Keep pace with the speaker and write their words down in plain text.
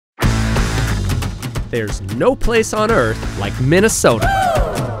There's no place on Earth like Minnesota.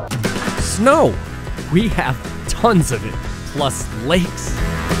 Snow, we have tons of it. Plus lakes,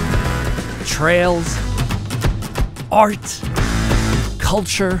 trails, art,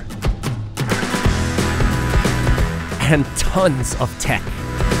 culture, and tons of tech.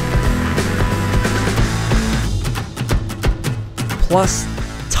 Plus,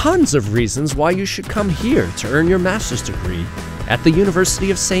 tons of reasons why you should come here to earn your master's degree at the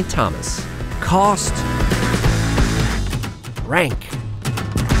University of St. Thomas. Cost, rank,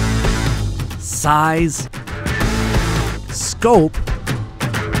 size, scope,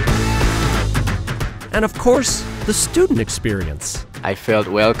 and of course, the student experience. I felt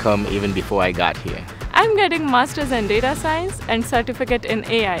welcome even before I got here. I'm getting Masters in Data Science and Certificate in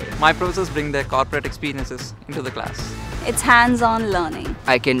AI. My professors bring their corporate experiences into the class. It's hands-on learning.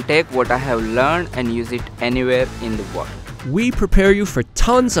 I can take what I have learned and use it anywhere in the world. We prepare you for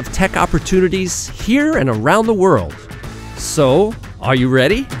tons of tech opportunities here and around the world. So, are you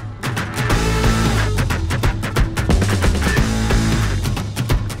ready?